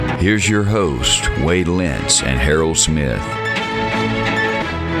Here's your host, Wade Lentz and Harrell Smith.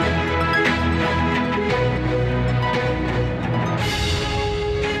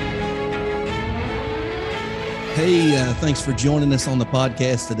 Hey, thanks for joining us on the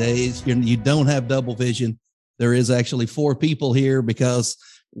podcast today. You don't have double vision. There is actually 4 people here because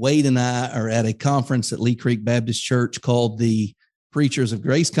Wade and I are at a conference at Lee Creek Baptist Church called the Preachers of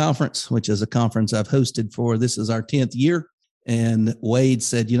Grace Conference, which is a conference I've hosted for. This is our 10th year. And Wade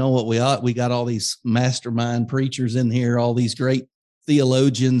said, you know what, we got all these mastermind preachers in here, all these great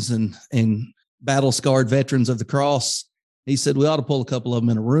theologians and battle-scarred veterans of the cross. He said, we ought to pull a couple of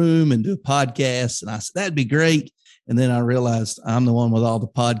them in a room and do a podcast. And I said, that'd be great. And then I realized I'm the one with all the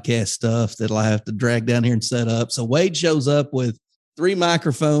podcast stuff that I have to drag down here and set up. So Wade shows up with 3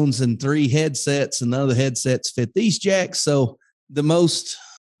 microphones and 3 headsets, and none of the headsets fit these jacks. So the most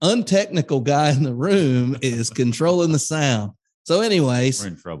untechnical guy in the room is controlling the sound. So anyways,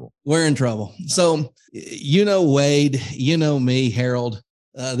 we're in trouble. So, you know, Wade, you know me, Harold,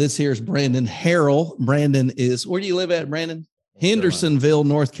 this here's Brandon. Harrell. Brandon is, where do you live at, Brandon? Hendersonville,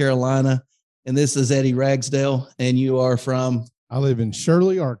 North Carolina. And this is Eddie Ragsdale. And you are from? I live in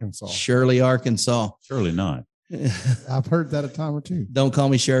Shirley, Arkansas. Shirley, Arkansas. Surely not. I've heard that a time or two. Don't call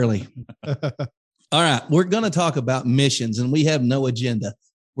me Shirley. All right. We're going to talk about missions, and we have no agenda.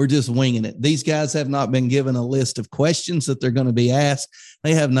 We're just winging it. These guys have not been given a list of questions that they're going to be asked.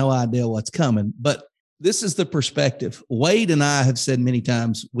 They have no idea what's coming, but this is the perspective. Wade and I have said many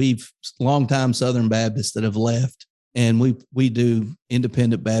times, we've longtime Southern Baptists that have left, and we do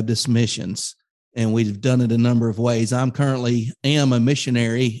independent Baptist missions, and we've done it a number of ways. I'm currently a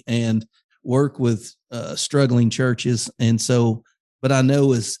missionary and work with struggling churches. And so, but I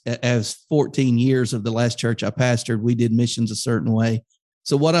know as 14 years of the last church I pastored, we did missions a certain way.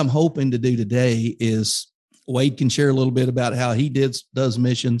 So what I'm hoping to do today is Wade can share a little bit about how he does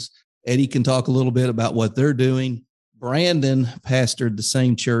missions. Eddie can talk a little bit about what they're doing. Brandon pastored the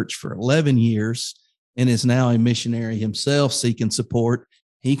same church for 11 years and is now a missionary himself, seeking support.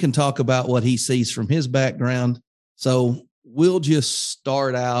 He can talk about what he sees from his background. So we'll just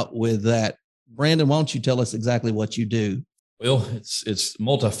start out with that. Brandon, why don't you tell us exactly what you do? Well, it's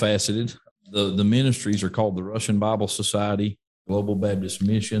multifaceted. The ministries are called the Russian Bible Society, Global Baptist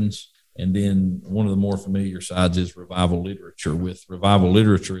Missions, and then one of the more familiar sides is revival literature. With revival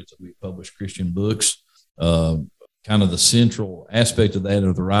literature, we publish Christian books. Kind of the central aspect of that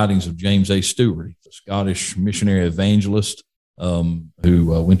are the writings of James A. Stewart, a Scottish missionary evangelist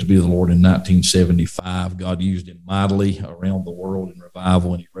who went to be with the Lord in 1975. God used him mightily around the world in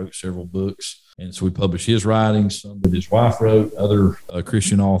revival, and he wrote several books. And so we published his writings, some that his wife wrote, other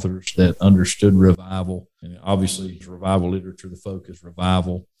Christian authors that understood revival. And obviously, revival literature, the focus,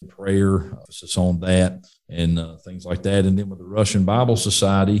 revival, prayer, emphasis on that, and things like that. And then with the Russian Bible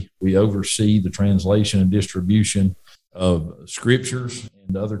Society, we oversee the translation and distribution of scriptures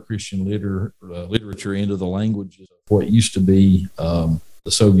and other Christian literature into the languages of what used to be the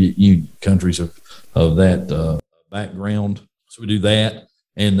Soviet Union, countries of that background. So we do that.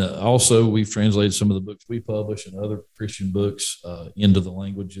 And also, we've translated some of the books we publish and other Christian books into the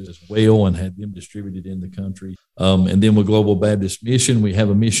languages as well and had them distributed in the country. And then with Global Baptist Mission, we have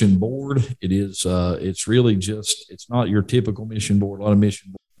a mission board. It's really just, it's not your typical mission board. A lot of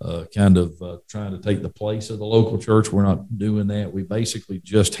mission boards trying to take the place of the local church. We're not doing that. We basically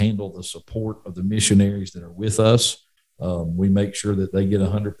just handle the support of the missionaries that are with us. We make sure that they get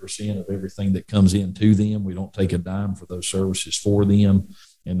 100% of everything that comes in to them. We don't take a dime for those services for them,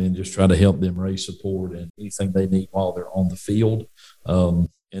 and then just try to help them raise support and anything they need while they're on the field.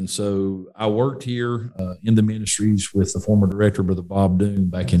 And so I worked here in the ministries with the former director, Brother Bob Doom,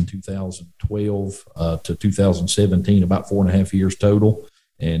 back in 2012 to 2017, about 4.5 years total.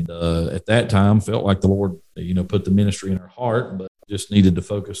 And at that time, felt like the Lord, put the ministry in our heart, but just needed to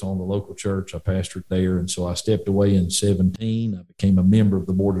focus on the local church. I pastored there. And so I stepped away in 2017. I became a member of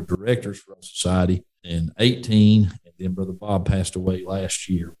the board of directors for the society in 2018. And then Brother Bob passed away last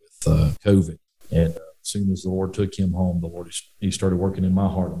year with COVID. And as soon as the Lord took him home, he started working in my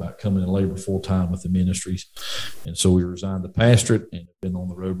heart about coming and labor full time with the ministries. And so we resigned the pastorate and have been on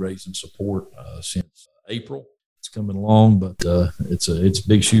the road raising support since April. It's coming along, but it's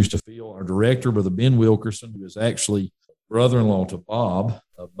big shoes to fill. Our director, Brother Ben Wilkerson, who is actually brother-in-law to Bob,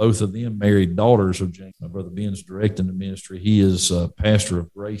 both of them married daughters of James. My brother Ben's directing the ministry. He is pastor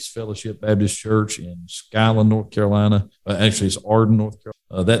of Grace Fellowship Baptist Church in Skyland, North Carolina. Actually, it's Arden, North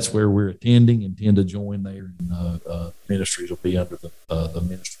Carolina. That's where we're attending. Intend to join there. And ministries will be under the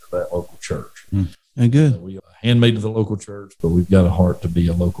ministry of that local church. And good. We are handmade to the local church, but we've got a heart to be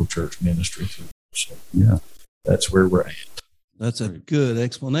a local church ministry. So, yeah, that's where we're at. That's a good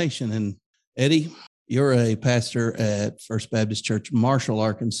explanation. And Eddie, you're a pastor at First Baptist Church, Marshall,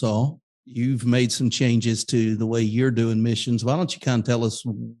 Arkansas. You've made some changes to the way you're doing missions. Why don't you kind of tell us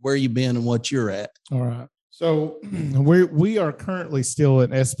where you've been and what you're at? All right. So we are currently still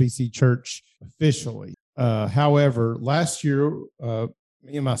an SBC church officially. However, last year,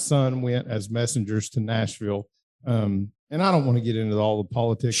 me and my son went as messengers to Nashville. And I don't want to get into all the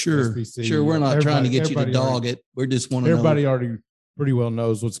politics. Sure. of SBC. Sure. We're not trying to get you to dog it. We're just want to know. Everybody already pretty well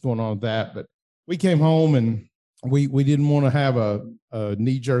knows what's going on with that. But we came home and we didn't want to have a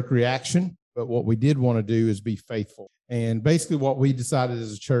knee-jerk reaction. But what we did want to do is be faithful. And basically what we decided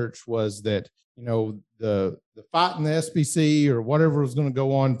as a church was that, the fight in the SBC or whatever was going to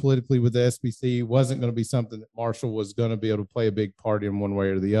go on politically with the SBC wasn't going to be something that Marshall was going to be able to play a big part in one way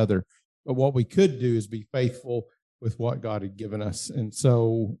or the other. But what we could do is be faithful with what God had given us. And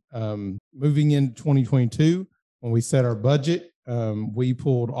so moving into 2022, when we set our budget, we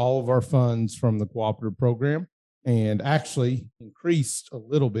pulled all of our funds from the cooperative program and actually increased a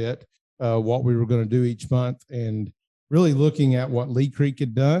little bit what we were going to do each month, and really looking at what Lee Creek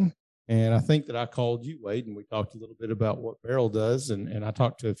had done. And I think that I called you, Wade, and we talked a little bit about what Beryl does. And I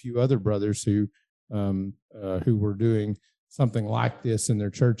talked to a few other brothers who were doing something like this in their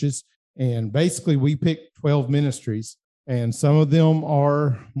churches. And basically we picked 12 ministries, and some of them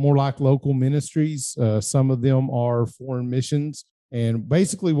are more like local ministries. Some of them are foreign missions. And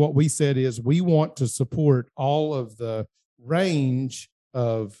basically what we said is we want to support all of the range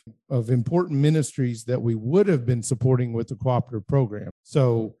of important ministries that we would have been supporting with the cooperative program.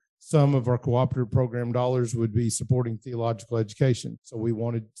 So some of our cooperative program dollars would be supporting theological education. So we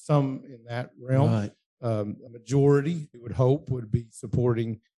wanted some in that realm. Right. A majority, we would hope, would be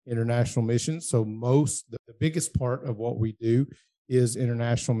supporting international missions. So the biggest part of what we do is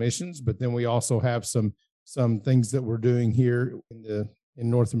international missions, but then we also have some things that we're doing here in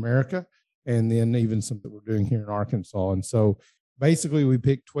North America, and then even some that we're doing here in Arkansas. And so basically we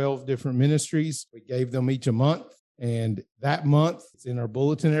picked 12 different ministries. We gave them each a month. And that month, it's in our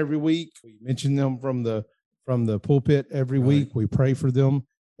bulletin every week. We mention them from the pulpit every week. We pray for them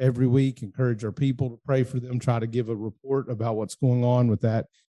every week, encourage our people to pray for them, try to give a report about what's going on with that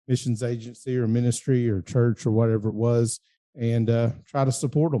missions agency or ministry or church or whatever it was, and try to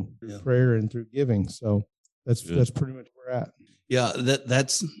support them through prayer and through giving. So that's pretty much where we're at. Yeah,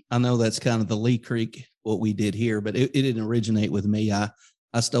 that's I know that's kind of the Lee Creek, what we did here, but it didn't originate with me. I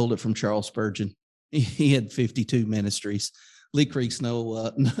stole it from Charles Spurgeon. He had 52 ministries. Lee Creek's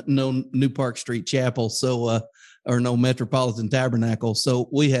no New Park Street Chapel, or no Metropolitan Tabernacle. So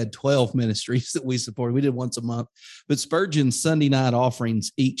we had 12 ministries that we supported. We did once a month. But Spurgeon's Sunday night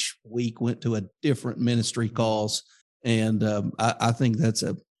offerings each week went to a different ministry cause. And I think it's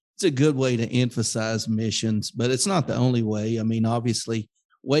a good way to emphasize missions, but it's not the only way. I mean, obviously,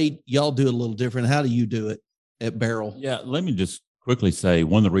 Wade, y'all do it a little different. How do you do it at Beryl? Yeah, let me just quickly say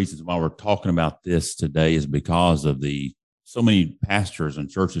one of the reasons why we're talking about this today is because of so many pastors and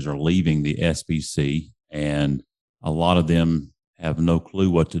churches are leaving the SBC, and a lot of them have no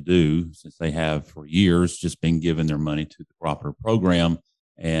clue what to do, since they have for years just been giving their money to the cooperative program.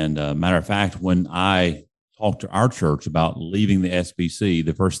 And matter of fact, when I talked to our church about leaving the SBC,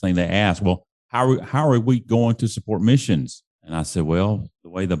 the first thing they asked, well, how are we going to support missions? And I said, well, the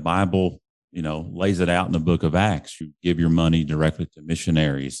way the Bible lays it out in the book of Acts, you give your money directly to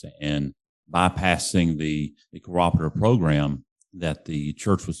missionaries, and bypassing the cooperative program that the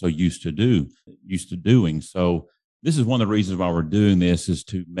church was so used to doing. So this is one of the reasons why we're doing this, is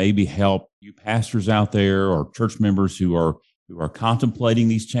to maybe help you pastors out there or church members who are contemplating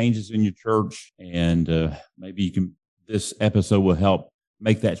these changes in your church, and maybe this episode will help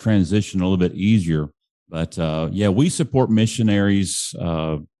make that transition a little bit easier. But we support missionaries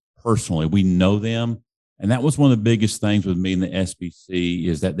personally. We know them. And that was one of the biggest things with me in the SBC,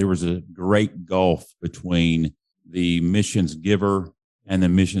 is that there was a great gulf between the missions giver and the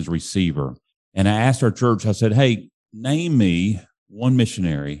missions receiver. And I asked our church, I said, hey, name me one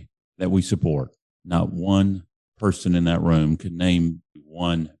missionary that we support. Not one person in that room could name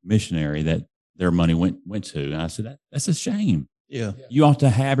one missionary that their money went to. And I said, that's a shame. Yeah. You ought to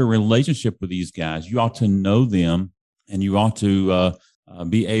have a relationship with these guys. You ought to know them, and you ought to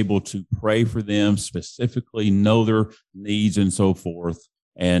be able to pray for them specifically, know their needs and so forth.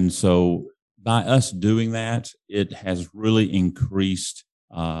 And so by us doing that, it has really increased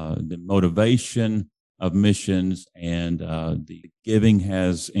the motivation of missions, and the giving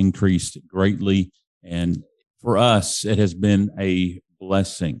has increased greatly. And for us, it has been a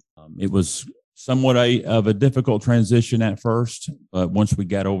blessing. It was somewhat of a difficult transition at first, but once we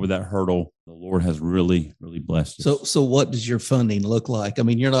got over that hurdle, the Lord has really, really blessed us. So what does your funding look like? I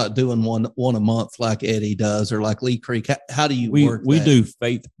mean, you're not doing one a month like Eddie does or like Lee Creek. How do you work We that? do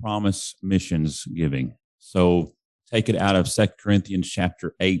faith promise missions giving. So take it out of 2 Corinthians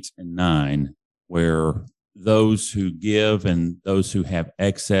chapter 8 and 9, where those who give and those who have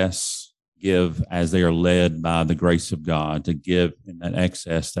excess give as they are led by the grace of God to give in that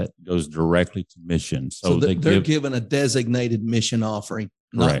excess that goes directly to mission. So they're given a designated mission offering,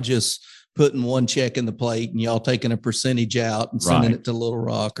 not just putting one check in the plate and y'all taking a percentage out and sending it to Little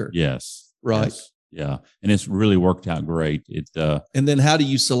Rock. Yes. Right. Yes. Yeah. And it's really worked out great. And then how do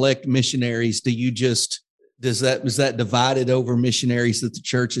you select missionaries? Do you just, is that divided over missionaries that the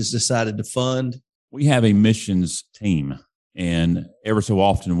church has decided to fund? We have a missions team. And ever so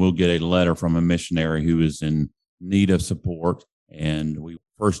often, we'll get a letter from a missionary who is in need of support. And we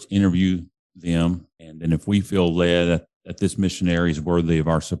first interview them. And then if we feel led that this missionary is worthy of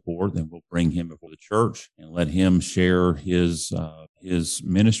our support, then we'll bring him before the church and let him share his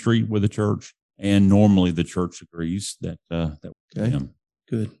ministry with the church. And normally the church agrees that him.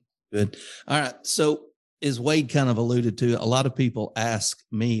 Good. All right. So as Wade kind of alluded to, a lot of people ask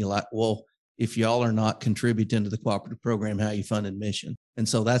me like, well, if y'all are not contributing to the cooperative program, how you funded mission? And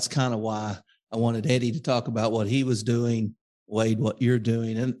so that's kind of why I wanted Eddie to talk about what he was doing, Wade, what you're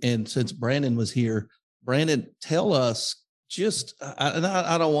doing. And since Brandon was here, Brandon, tell us just,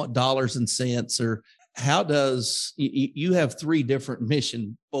 I don't want dollars and cents, or how does, you have 3 different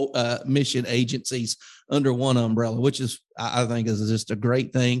mission agencies under one umbrella, which is, I think is just a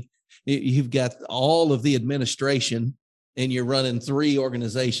great thing. You've got all of the administration, and you're running 3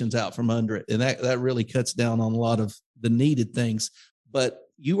 organizations out from under it. And that really cuts down on a lot of the needed things. But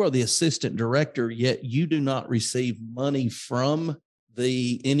you are the assistant director, yet you do not receive money from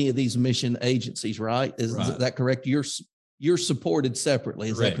any of these mission agencies, right? Is that correct? You're supported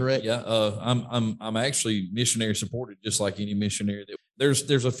sepapply. Is that correct? Yeah. I'm actually missionary supported, just like any missionary.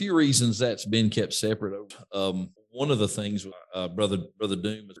 There's a few reasons that's been kept separate. One of the things, Brother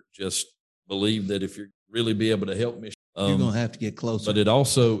Doom just believed that if you're really be able to help mission, you're going to have to get closer. But it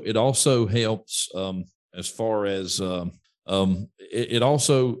also helps as far as it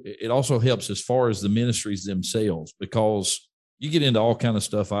also helps as far as the ministries themselves, because you get into all kind of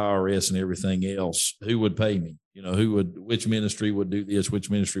stuff, IRS and everything else. Who would pay me? Which ministry would do this? Which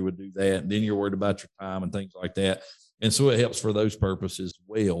ministry would do that? And then you're worried about your time and things like that. And so it helps for those purposes as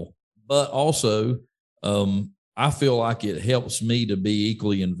well. But also, I feel like it helps me to be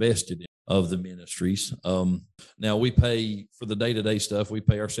equally invested in of the ministries. Now we pay for the day-to-day stuff. We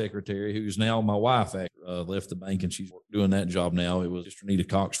pay our secretary, who's now my wife, left the bank and she's doing that job now. It was Sister Nita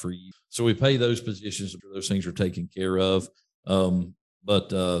Cox for you. So we pay those positions. Those things are taken care of.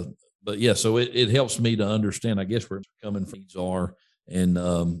 But yeah, so it helps me to understand, I guess, where coming from are.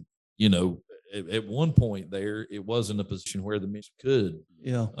 And, at one point there, it wasn't a position where the ministry could.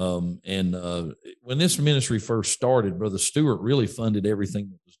 Yeah. When this ministry first started, Brother Stewart really funded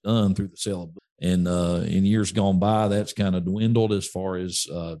everything that was done through the sale of books. And in years gone by, that's kind of dwindled as far as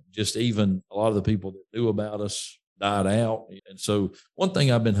just even a lot of the people that knew about us died out. And so one thing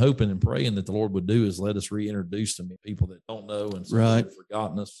I've been hoping and praying that the Lord would do is let us reintroduce them to people that don't know and have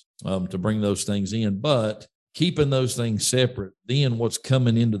forgotten us, to bring those things in. But keeping those things separate, then what's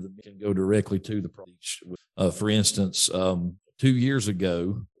coming into the can go directly to the project. For instance, 2 years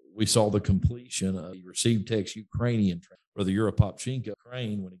ago, we saw the completion of the Received Text Ukrainian. Brother Yuropopchenko,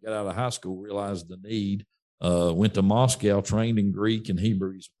 Ukraine, when he got out of high school, realized the need, went to Moscow, trained in Greek and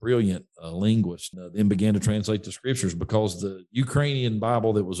Hebrew. He's a brilliant linguist, then began to translate the scriptures, because the Ukrainian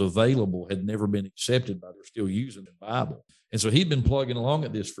Bible that was available had never been accepted by, they're still using the Bible. And so he'd been plugging along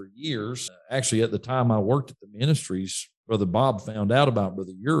at this for years. Actually, at the time I worked at the ministries, Brother Bob found out about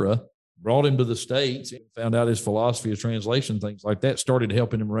Brother Ura, brought him to the States, and found out his philosophy of translation, things like that, started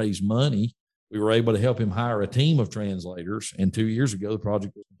helping him raise money. We were able to help him hire a team of translators. And 2 years ago, the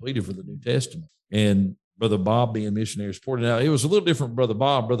project was completed for the New Testament. And Brother Bob being missionary supported. Now, it was a little different, Brother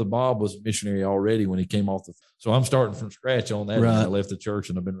Bob. Brother Bob was a missionary already when he came off so I'm starting from scratch on that. Right. I left the church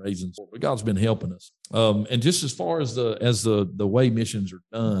and I've been raising, but God's been helping us. And just as far as the way missions are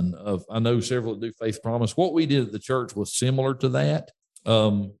done, I know several that do Faith Promise. What we did at the church was similar to that.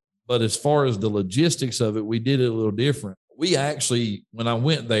 But as far as the logistics of it, we did it a little different. We actually, when I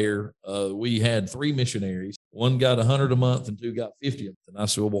went there, we had 3 missionaries. One got 100 a month and 2 got 50 a month. And I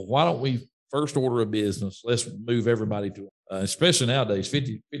said, well, why don't we first order of business, let's move everybody to it. Especially nowadays,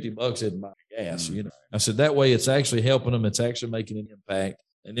 $50 isn't buying gas, I said, that way it's actually helping them. It's actually making an impact.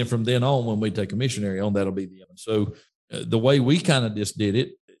 And then from then on, when we take a missionary on, that'll be the end. So the way we kind of just did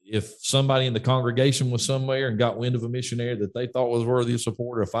it, if somebody in the congregation was somewhere and got wind of a missionary that they thought was worthy of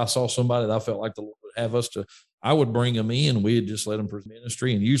support, or if I saw somebody that I felt like the Lord would have us to, I would bring them in. We'd just let them present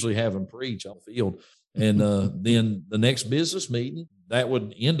ministry and usually have them preach on the field. And then the next business meeting, that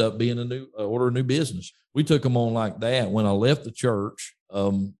would end up being a new business. We took them on like that. When I left the church,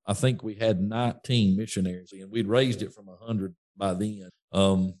 I think we had 19 missionaries, and we'd raised it from 100 by then.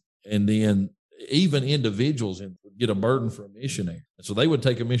 And then even individuals would get a burden for a missionary. And so they would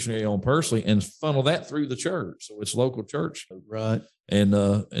take a missionary on personally and funnel that through the church. So it's local church. Right. And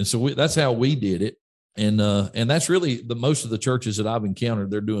so that's how we did it. And that's really most of the churches that I've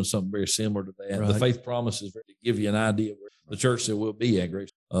encountered, they're doing something very similar to that. Right. The Faith Promises to give you an idea of where the church that will be at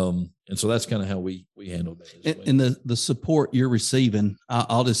Grace. And so that's kind of how we handled that. And the support you're receiving,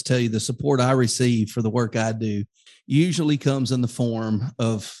 I'll just tell you, the support I receive for the work I do usually comes in the form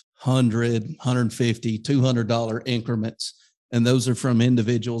of $100, $150, $200 increments. And those are from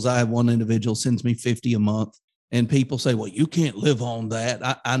individuals. I have one individual sends me $50 a month, and people say, well, you can't live on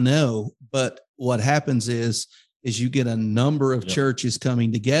that. I know, but what happens is you get a number of churches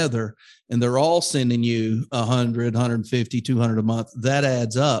coming together, and they're all sending you $100, $150, $200 a month. That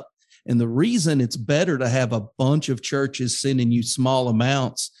adds up. And the reason it's better to have a bunch of churches sending you small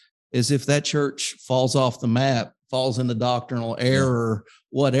amounts is if that church falls off the map, falls into doctrinal error,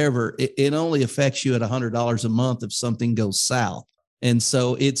 whatever, it only affects you at $100 a month if something goes south. And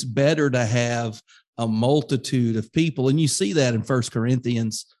so it's better to have a multitude of people. And you see that in 1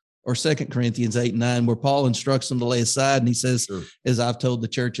 Corinthians or 2 Corinthians 8-9, where Paul instructs them to lay aside. And he says, as I've told the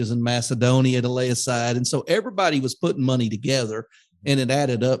churches in Macedonia to lay aside. And so everybody was putting money together, and it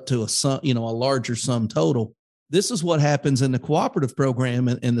added up to a larger sum total. This is what happens in the cooperative program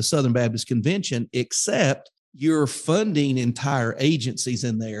in the Southern Baptist Convention, except you're funding entire agencies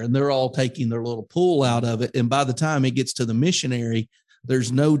in there, and they're all taking their little pool out of it. And by the time it gets to the missionary,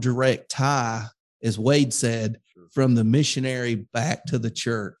 there's no direct tie, as Wade said, from the missionary back to the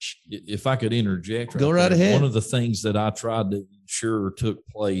church. If I could interject, go right ahead. One of the things that I tried to ensure took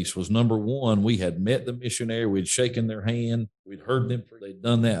place was, number one, we had met the missionary, we'd shaken their hand, we'd heard them, they'd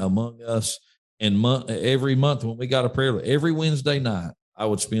done that among us. And every month when we got a prayer, every Wednesday night, I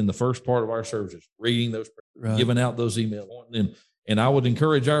would spend the first part of our services reading those, giving out those emails, and I would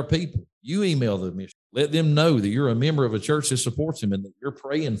encourage our people, you email the mission, let them know that you're a member of a church that supports them and that you're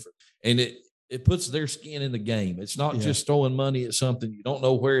praying for them. And it puts their skin in the game. It's not just throwing money at something. You don't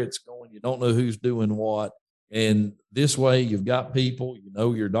know where it's going. You don't know who's doing what. And this way you've got people, you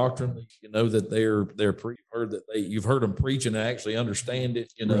know, your doctrine, you know, that you've heard them preach and actually understand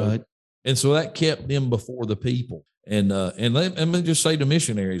it, you know. Right. And so that kept them before the people. And let me just say to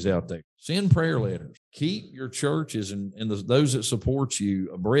missionaries out there, send prayer letters. Keep your churches and those that support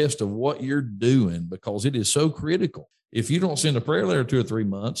you abreast of what you're doing, because it is so critical. If you don't send a prayer letter 2 or 3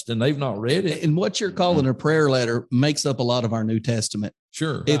 months, then they've not read it. And what you're calling a prayer letter makes up a lot of our New Testament.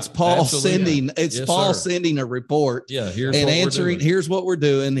 Sure. It's Paul sending a report. Yeah. Here's what we're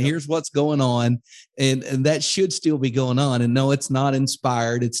doing. Yep. Here's what's going on. And that should still be going on. And no, it's not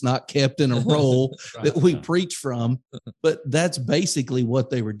inspired. It's not kept in a roll that we preach from, but that's basically what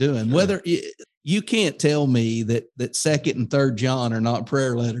they were doing. Sure. Whether you can't tell me that 2nd and 3rd John are not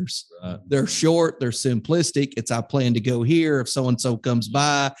prayer letters. Right. They're short. They're simplistic. It's, I plan to go here. If so-and-so comes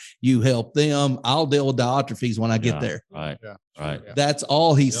by, you help them. I'll deal with Diotrephes when I get there. Right. Yeah. Right. That's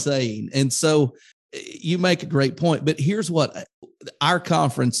all he's saying. And so you make a great point, but here's what our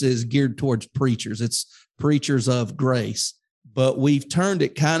conference is geared towards: preachers. It's preachers of grace, but we've turned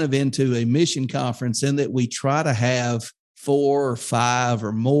it kind of into a mission conference in that we try to have 4 or 5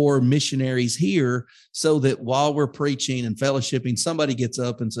 or more missionaries here, so that while we're preaching and fellowshipping, somebody gets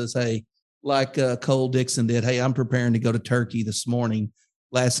up and says, hey, like Cole Dixon did, hey, I'm preparing to go to Turkey this morning.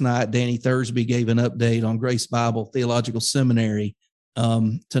 Last night, Danny Thursby gave an update on Grace Bible Theological Seminary.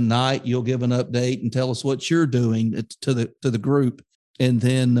 Tonight, you'll give an update and tell us what you're doing to the group. And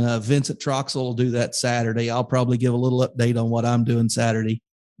then Vincent Troxel will do that Saturday. I'll probably give a little update on what I'm doing Saturday.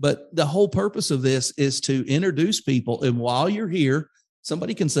 But the whole purpose of this is to introduce people. And while you're here,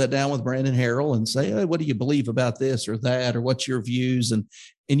 somebody can sit down with Brandon Harrell and say, hey, what do you believe about this or that, or what's your views? And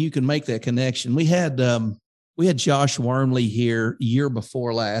you can make that connection. We had Josh Wormley here year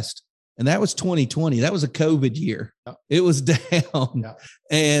before last, and that was 2020. That was a COVID year. Yeah. It was down. Yeah.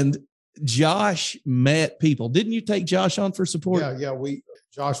 And Josh met people. Didn't you take Josh on for support? Yeah.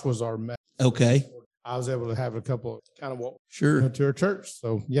 Josh was our met. Okay. I was able to have a couple of kind of what to our church.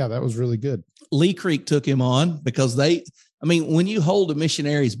 So yeah, that was really good. Lee Creek took him on because when you hold a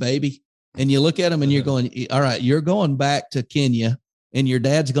missionary's baby and you look at them and you're going, all right, you're going back to Kenya and your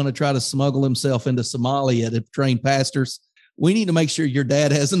dad's going to try to smuggle himself into Somalia to train pastors. we need to make sure your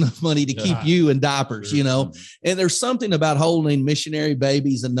dad has enough money to keep you in diapers, you know. And there's something about holding missionary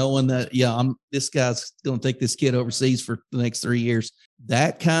babies and knowing that, this guy's going to take this kid overseas for the next 3 years.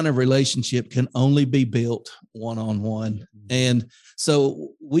 That kind of relationship can only be built one-on-one. And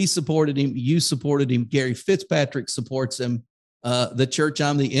so we supported him. You supported him. Gary Fitzpatrick supports him. The church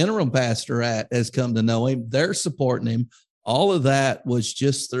I'm the interim pastor at has come to know him. They're supporting him. All of that was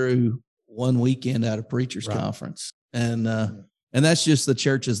just through one weekend at a preacher's conference. And that's just the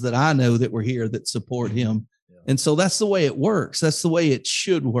churches that I know that were here that support him. And so that's the way it works. That's the way it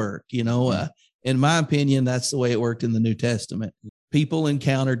should work. You know, in my opinion, that's the way it worked in the New Testament. People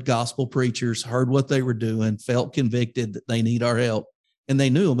encountered gospel preachers, heard what they were doing, felt convicted that they need our help, and they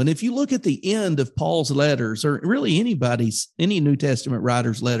knew them. And if you look at the end of Paul's letters, or really any New Testament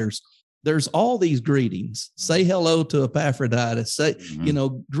writer's letters, there's all these greetings. Say hello to Epaphroditus. Say,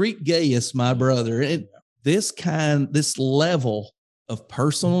 greet Gaius, my brother. And this level of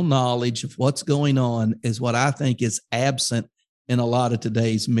personal knowledge of what's going on is what I think is absent in a lot of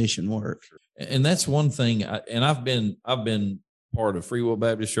today's mission work. And that's one thing. I've been part of Free Will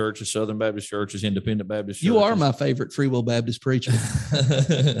Baptist churches, Southern Baptist churches, Independent Baptist churches. You are my favorite Free Will Baptist preacher.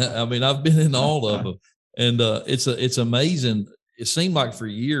 I mean, I've been in all of them, and it's amazing. It seemed like for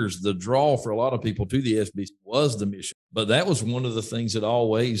years the draw for a lot of people to the SBC was the mission, but that was one of the things that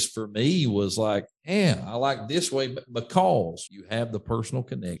always for me was like, I like this way because you have the personal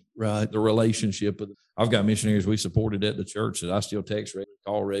connect, right? The relationship. I've got missionaries we supported at the church that I still text regularly,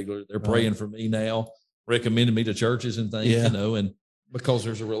 call regularly. They're praying for me now, recommending me to churches and things, and because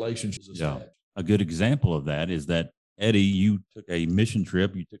there's a relationship. A good example of that is that, Eddie, you took a mission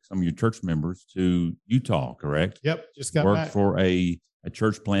trip. You took some of your church members to Utah, correct? Yep, just got worked back. For a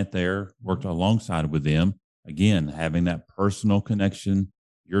church plant there, worked alongside with them. Again, having that personal connection.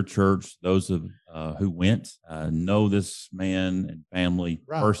 Your church, those who went, know this man and family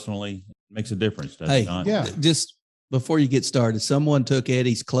personally. It makes a difference, doesn't it not? Yeah. Just before you get started, someone took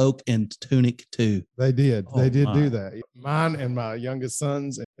Eddie's cloak and tunic too. They did. They did do that. Mine and my youngest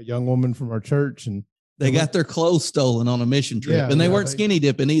sons and a young woman from our church, and they got their clothes stolen on a mission trip, and they weren't skinny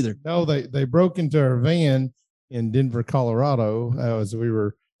dipping either. No, they broke into our van in Denver, Colorado, as we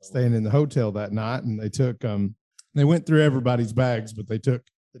were staying in the hotel that night, and they took they went through everybody's bags, but they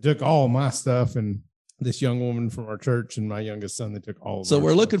took all my stuff, and this young woman from our church and my youngest son, they took all of So we're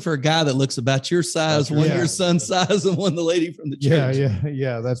stuff. looking for a guy that looks about your size, one your son's size, and one the lady from the church.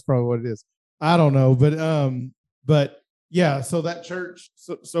 Yeah, that's probably what it is. I don't know, but yeah, so that church,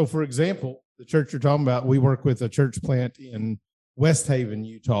 so for example, the church you're talking about, we work with a church plant in West Haven,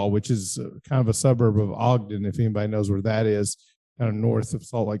 Utah, which is kind of a suburb of Ogden, if anybody knows where that is, kind of north of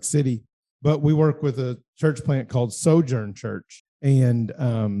Salt Lake City. But we work with a church plant called Sojourn Church, and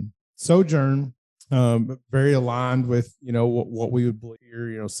Sojourn, very aligned with what we would believe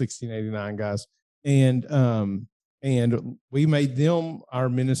here, 1689 guys, and we made them our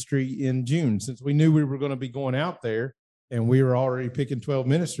ministry in June, since we knew we were going to be going out there, and we were already picking 12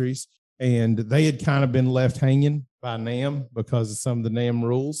 ministries. And they had kind of been left hanging by NAM because of some of the NAM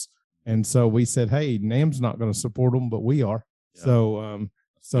rules. And so we said, hey, NAM's not going to support them, but we are. Yeah.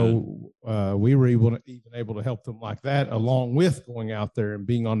 So we were even able to help them like that, along with going out there and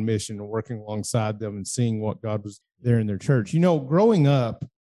being on mission and working alongside them and seeing what God was there in their church. Growing up,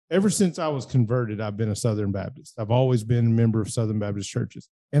 ever since I was converted, I've been a Southern Baptist. I've always been a member of Southern Baptist churches.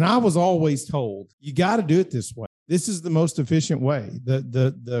 And I was always told, you got to do it this way. This is the most efficient way.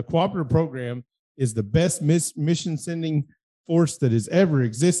 The cooperative program is the best mission sending force that has ever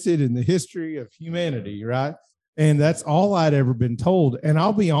existed in the history of humanity, right? And that's all I'd ever been told. And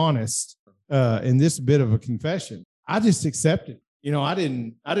I'll be honest, in this bit of a confession, I just accepted. I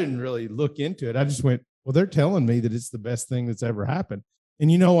didn't really look into it. I just went, well, they're telling me that it's the best thing that's ever happened.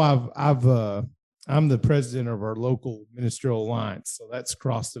 And I'm the president of our local ministerial alliance, so that's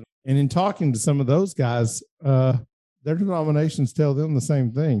crossed it. And in talking to some of those guys, their denominations tell them the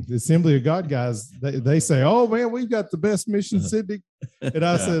same thing. The Assembly of God guys, they say, "Oh man, we've got the best mission sending." And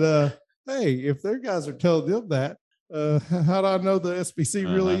I said, "Hey, if their guys are telling them that, how do I know the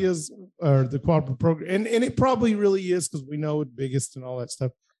SBC really is, or the cooperative program?" And it probably really is, because we know it's biggest and all that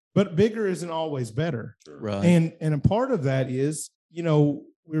stuff. But bigger isn't always better, right? And a part of that is,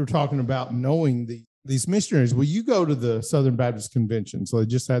 we were talking about knowing these missionaries. Well, you go to the Southern Baptist Convention. So they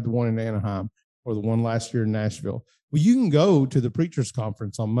just had the one in Anaheim, or the one last year in Nashville. Well, you can go to the preachers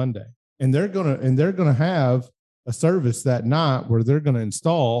conference on Monday, and they're gonna have a service that night where they're gonna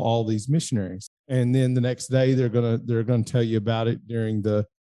install all these missionaries. And then the next day they're gonna tell you about it during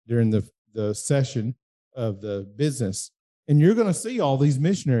the session of the business. And you're gonna see all these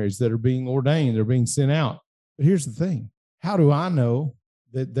missionaries that are being ordained, they're being sent out. But here's the thing. how do I know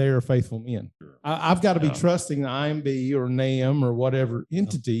that they are faithful men? I've got to be trusting the IMB or NAM or whatever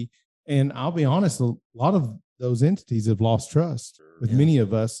entity. And I'll be honest, a lot of those entities have lost trust with many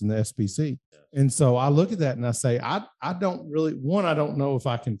of us in the SBC. And so I look at that and I say, I don't really, I don't know if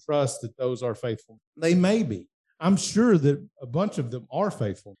I can trust that those are faithful. They may be. I'm sure that a bunch of them are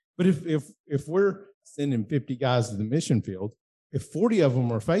faithful. But if we're sending 50 guys to the mission field, if 40 of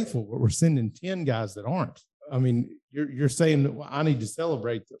them are faithful, but we're sending 10 guys that aren't, I mean, you're saying that I need to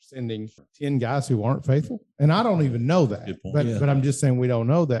celebrate sending 10 guys who aren't faithful? And I don't even know that. But I'm just saying we don't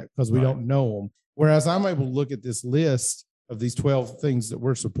know that because we don't know them. Whereas I'm able to look at this list of these 12 things that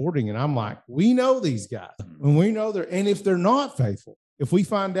we're supporting, and I'm like, we know these guys. And we know and if they're not faithful, if we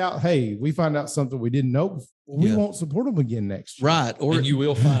find out, we find out something we didn't know before, we won't support them again next year. Right. And you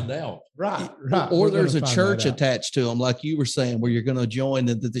will find out. Right. Or there's a church attached to them, like you were saying, where you're going to join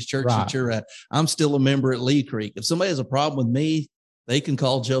this church that you're at. I'm still a member at Lee Creek. If somebody has a problem with me, they can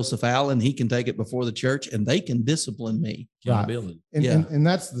call Joseph Allen. He can take it before the church and they can discipline me. Right. And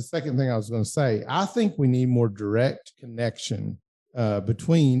that's the second thing I was going to say. I think we need more direct connection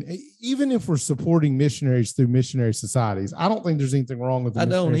between, even if we're supporting missionaries through missionary societies. I don't think there's anything wrong with the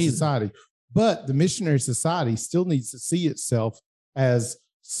missionary society, but the missionary society still needs to see itself as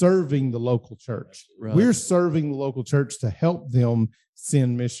serving the local church. Right. We're serving the local church to help them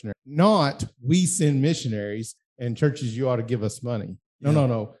send missionaries, not we send missionaries and churches, you ought to give us money.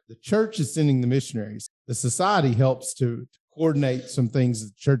 No. The church is sending the missionaries. The society helps to coordinate some things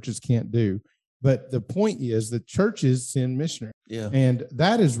that churches can't do. But the point is that churches send missionaries. Yeah. And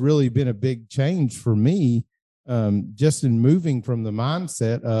that has really been a big change for me, just in moving from the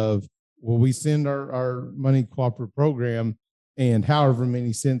mindset of, well, we send our money cooperative program and however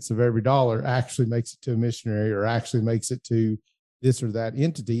many cents of every dollar actually makes it to a missionary or actually makes it to this or that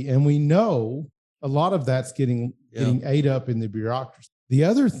entity. And we know a lot of that's getting ate up in the bureaucracy. The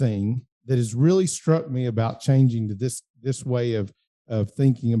other thing that has really struck me about changing to this way of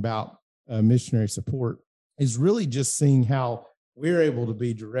thinking about missionary support is really just seeing how we're able to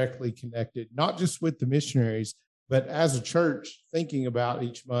be directly connected, not just with the missionaries, but as a church, thinking about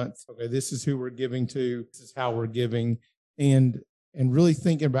each month, okay, this is who we're giving to, this is how we're giving, and really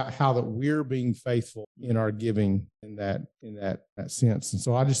thinking about how that we're being faithful in our giving in that sense. And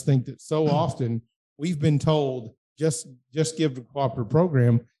so I just think that so often we've been told just give the cooperative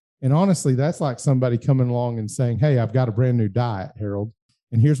program. And honestly, that's like somebody coming along and saying, hey, I've got a brand new diet, Harold.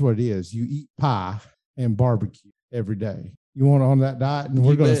 And here's what it is. You eat pie and barbecue every day. You want on that diet? And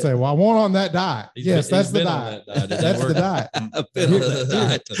we're going to say, well, I want on that diet. Yes, that's the diet. That's the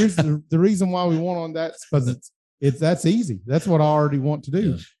diet. Here's the reason why we want on that is because that's easy. That's what I already want to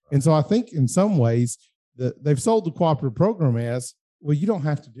do. Yeah. And so I think in some ways they've sold the cooperative program as, well, you don't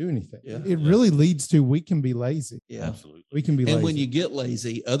have to do anything. Yeah. It really leads to we can be lazy. Yeah, absolutely. We can be lazy. And when you get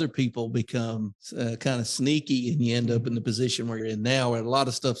lazy, other people become kind of sneaky and you end up in the position where you're in now, where a lot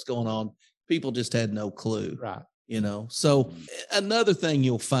of stuff's going on. People just had no clue. Right. So another thing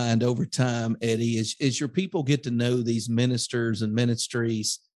you'll find over time, Eddie, is your people get to know these ministers and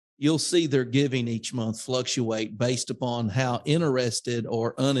ministries. You'll see their giving each month fluctuate based upon how interested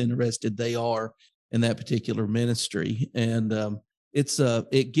or uninterested they are in that particular ministry. And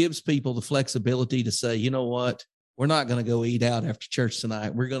it gives people the flexibility to say, you know what, we're not going to go eat out after church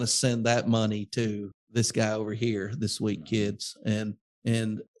tonight. We're going to send that money to this guy over here this week, kids. And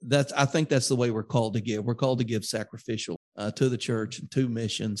I think that's the way we're called to give. We're called to give sacrificial to the church and to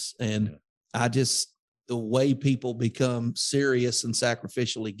missions. And the way people become serious and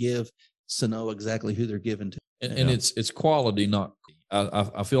sacrificially give is to know exactly who they're giving to. And it's quality, not.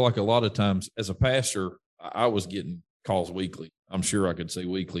 I feel like a lot of times as a pastor, I was getting calls weekly. I'm sure I could say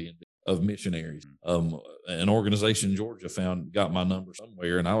weekly of missionaries. An organization in Georgia got my number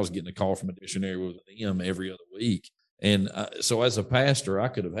somewhere, and I was getting a call from a missionary with them every other week. And so as a pastor, I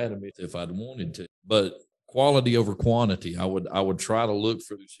could have had them if I'd wanted to, but quality over quantity. I would try to look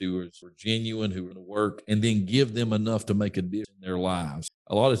for those who are genuine, who are going to work, and then give them enough to make a difference in their lives.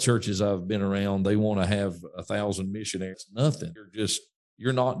 A lot of churches I've been around, they want to have 1,000 missionaries. Nothing.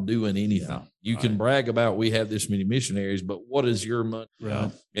 You're not doing anything. Yeah, you can brag about we have this many missionaries, but what is your money?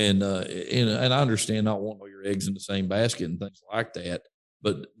 Right. And I understand not wanting all your eggs in the same basket and things like that,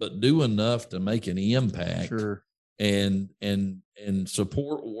 but do enough to make an impact. Sure. And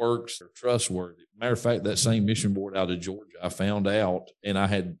support works are trustworthy. Matter of fact, that same mission board out of Georgia, I found out, and I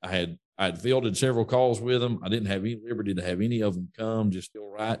had fielded several calls with them. I didn't have any liberty to have any of them come, just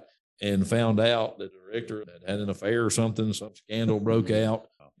feel right. And found out that the director had an affair or something, some scandal broke out.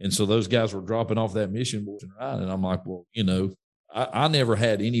 And so those guys were dropping off that mission board. And I'm like, well, I never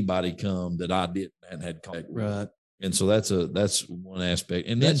had anybody come that I hadn't had contact with. Right. And so that's one aspect.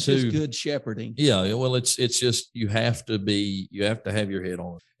 And that's then just good shepherding. Yeah. Well, it's just, you have to have your head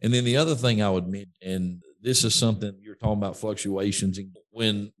on it. And then the other thing I would mention, and this is something you're talking about, fluctuations. And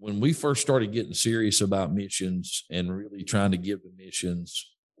when we first started getting serious about missions and really trying to give to missions,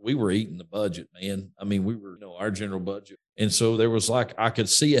 we were eating the budget, man. I mean, we were, our general budget. And so there was I could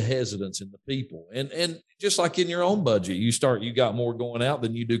see a hesitance in the people. And just like in your own budget, you got more going out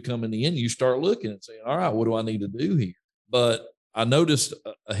than you do coming in. You start looking and saying, all right, what do I need to do here? But I noticed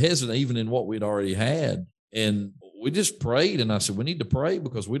a hesitance even in what we'd already had. And we just prayed. And I said, we need to pray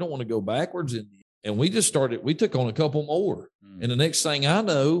because we don't want to go backwards. And we just we took on a couple more. And the next thing I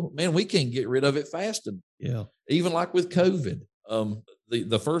know, man, we can't get rid of it fast enough. Yeah. Even like with COVID.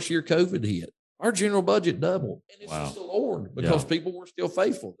 The first year COVID hit, our general budget doubled, and it's just the Lord, because people were still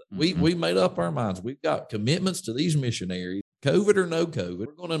faithful. We made up our minds. We've got commitments to these missionaries, COVID or no COVID.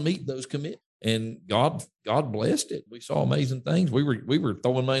 We're going to meet those commitments, and God blessed it. We saw amazing things. We were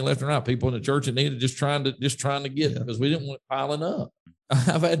throwing money left and right. People in the church that needed just trying to get, because we didn't want it piling up.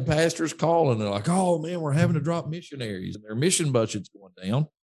 I've had pastors call and they're like, "Oh man, we're having to drop missionaries, and their mission budget's going down,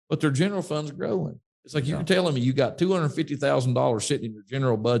 but their general fund's growing." It's like you're telling me you got $250,000 sitting in your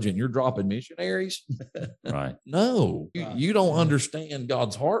general budget and you're dropping missionaries? Right. No, you don't understand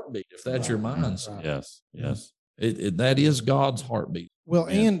God's heartbeat if that's your mindset. Yes. That is God's heartbeat. Well,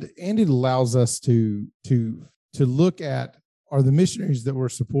 and it allows us to look at, are the missionaries that we're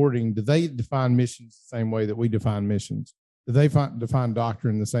supporting, do they define missions the same way that we define missions? Do they define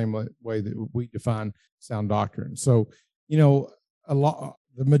doctrine the same way that we define sound doctrine? So, the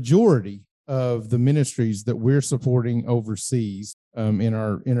majority of the ministries that we're supporting overseas in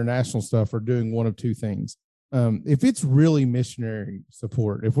our international stuff are doing one of two things. If it's really missionary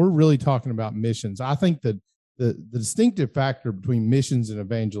support, if we're really talking about missions, I think that the distinctive factor between missions and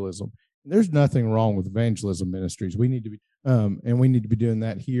evangelism, there's nothing wrong with evangelism ministries. We need to be, and we need to be doing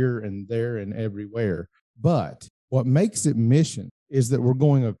that here and there and everywhere. But what makes it mission is that we're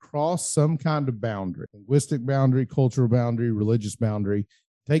going across some kind of boundary, linguistic boundary, cultural boundary, religious boundary,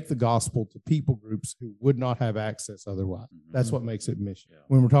 take the gospel to people groups who would not have access otherwise. That's what makes it mission.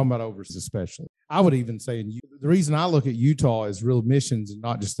 When we're talking about overseas, especially. I would even say the reason I look at Utah as real missions and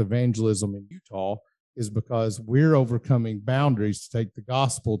not just evangelism in Utah is because we're overcoming boundaries to take the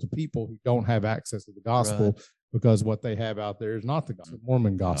gospel to people who don't have access to the gospel, because what they have out there is not the gospel,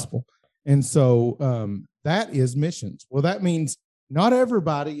 Mormon gospel. And so that is missions. Well, that means not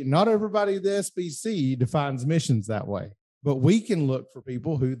everybody at the SBC defines missions that way. But we can look for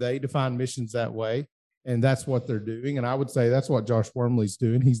people who they define missions that way, and that's what they're doing. And I would say that's what Josh Wormley's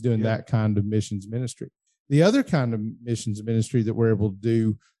doing. He's doing that kind of missions ministry. The other kind of missions ministry that we're able to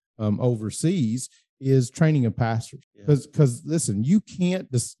do overseas is training of pastors. Because listen, you can't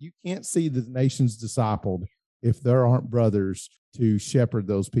see the nations discipled if there aren't brothers to shepherd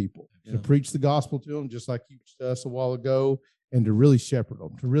those people, to preach the gospel to them, just like you preached to us a while ago, and to really shepherd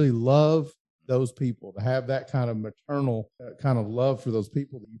them, to really love those people, to have that kind of maternal kind of love for those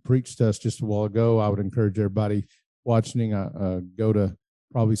people that you preached to us just a while ago. I would encourage everybody watching, go to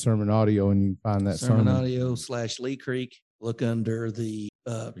probably Sermon Audio, and you can find that Sermon Audio / Lee Creek. Look under the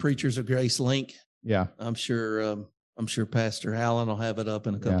Preachers of Grace link. Yeah, I'm sure Pastor Allen will have it up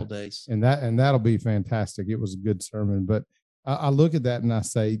in a couple days, and that'll be fantastic. It was a good sermon, but I look at that and I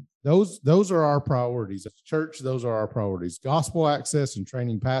say, those are our priorities. As a church, those are our priorities. Gospel access and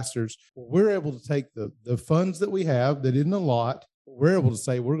training pastors. We're able to take the funds that we have, that isn't a lot. We're able to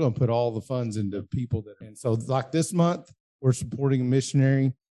say we're going to put all the funds into people that. And so like this month, we're supporting a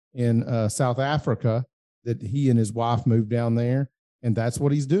missionary in South Africa that he and his wife moved down there. And that's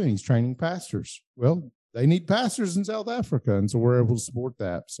what he's doing. He's training pastors. Well, they need pastors in South Africa. And so we're able to support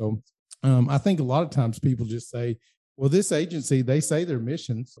that. So I think a lot of times people just say, well, this agency, they say they're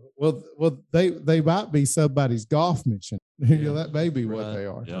missions. Well, they might be somebody's golf mission. That may be what they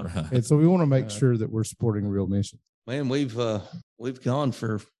are. Yeah. And so we want to make sure that we're supporting real missions. Man, we've gone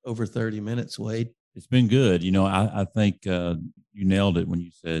for over 30 minutes, Wade. It's been good. I think you nailed it when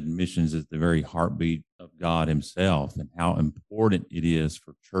you said missions is the very heartbeat of God himself, and how important it is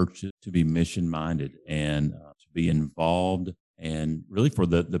for churches to be mission-minded and to be involved, and really for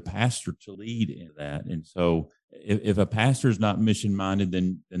the pastor to lead in that. And so if a pastor is not mission-minded,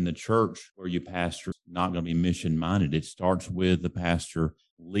 then the church where you pastor is not going to be mission-minded. It starts with the pastor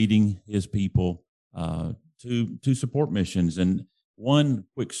leading his people to support missions. And one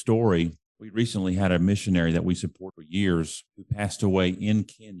quick story, we recently had a missionary that we support for years who passed away in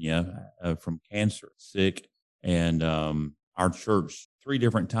Kenya from cancer, sick. And our church, 3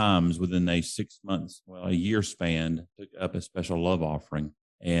 different times within a 6 months, a year span, took up a special love offering.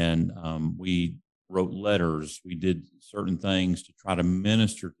 And we wrote letters. We did certain things to try to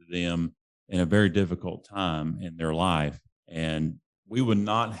minister to them in a very difficult time in their life. And we would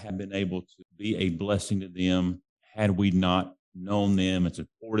not have been able to be a blessing to them had we not known them and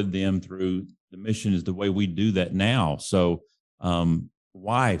supported them through the mission is the way we do that now. So,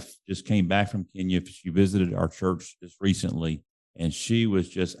 wife just came back from Kenya. She visited our church just recently, and she was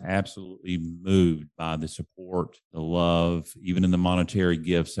just absolutely moved by the support, the love, even in the monetary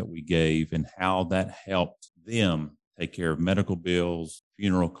gifts that we gave, and how that helped them take care of medical bills,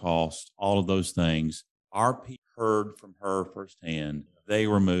 funeral costs, all of those things. Our people heard from her firsthand. They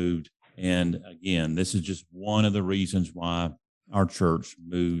were moved. And again, this is just one of the reasons why our church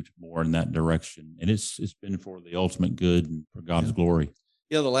moved more in that direction. And it's been for the ultimate good and for God's glory.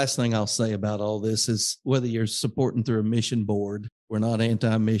 Yeah, the last thing I'll say about all this is whether you're supporting through a mission board, we're not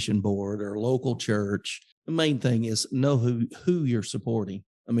anti-mission board, or a local church, the main thing is know who you're supporting.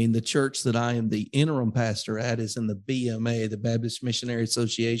 I mean, the church that I am the interim pastor at is in the BMA, the Baptist Missionary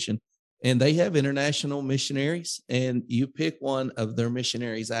Association, and they have international missionaries, and you pick one of their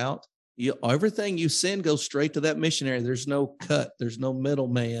missionaries out. Everything you send goes straight to that missionary. There's no cut. There's no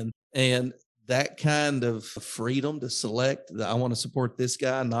middleman. And that kind of freedom to select, I want to support this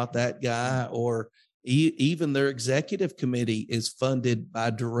guy, not that guy, or even their executive committee is funded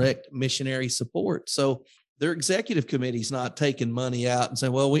by direct missionary support. So their executive committee is not taking money out and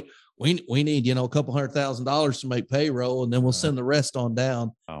saying, well, we need, a couple $100,000 to make payroll, and then we'll send the rest on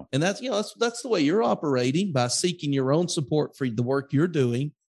down. Oh. And that's the way you're operating, by seeking your own support for the work you're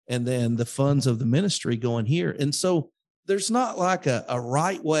doing, and then the funds of the ministry going here. And so there's not like a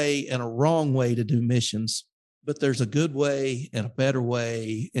right way and a wrong way to do missions, but there's a good way and a better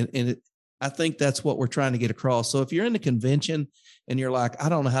way. And I think that's what we're trying to get across. So if you're in the convention and you're like, I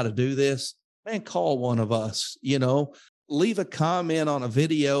don't know how to do this, man, call one of us, leave a comment on a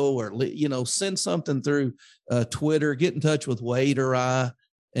video, or, send something through Twitter, get in touch with Wade or I.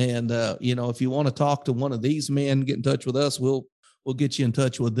 And, if you want to talk to one of these men, get in touch with us. We'll get you in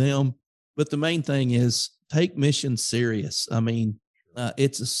touch with them. But the main thing is take mission serious. I mean,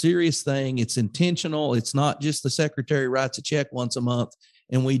 it's a serious thing. It's intentional. It's not just the secretary writes a check once a month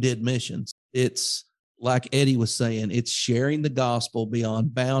and we did missions. It's like Eddie was saying, it's sharing the gospel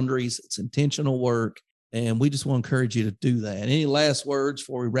beyond boundaries. It's intentional work. And we just want to encourage you to do that. Any last words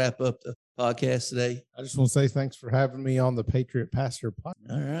before we wrap up the podcast today? I just want to say thanks for having me on the Patriot Pastor podcast.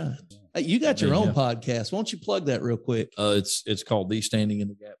 All right. Hey, you got your own podcast. Why don't you plug that real quick? It's called the Standing in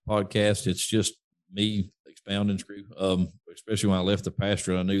the Gap podcast. It's just me expounding scripture. Especially when I left the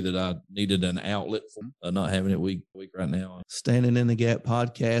pastor, I knew that I needed an outlet for not having it week right now. Standing in the Gap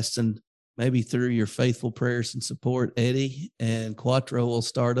podcast, and maybe through your faithful prayers and support, Eddie and Quattro will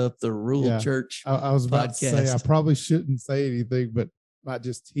start up the Rural Church. I was about podcast. to say I probably shouldn't say anything, but might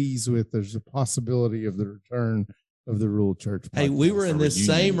just tease with there's a possibility of the return of the Rural Church podcast. Hey, we were in this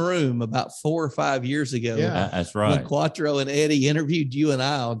same room about 4 or 5 years ago. Yeah, that's right. When Quattro and Eddie interviewed you and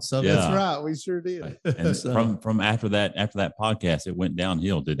I on something. That's right. We sure did. And from after that podcast, it went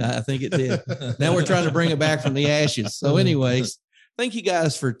downhill, didn't it? I think it did. Now we're trying to bring it back from the ashes. So anyways, thank you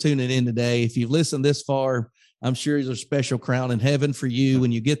guys for tuning in today. If you've listened this far, I'm sure there's a special crown in heaven for you.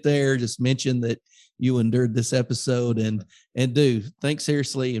 When you get there, just mention that you endured this episode, and do think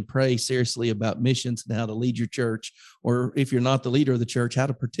seriously and pray seriously about missions and how to lead your church, or if you're not the leader of the church, how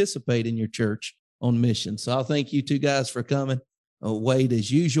to participate in your church on missions. So I'll thank you two guys for coming. Wade,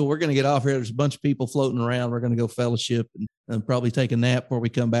 as usual, we're going to get off here. There's a bunch of people floating around. We're going to go fellowship and probably take a nap before we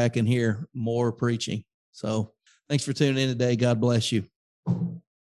come back and hear more preaching. So thanks for tuning in today. God bless you.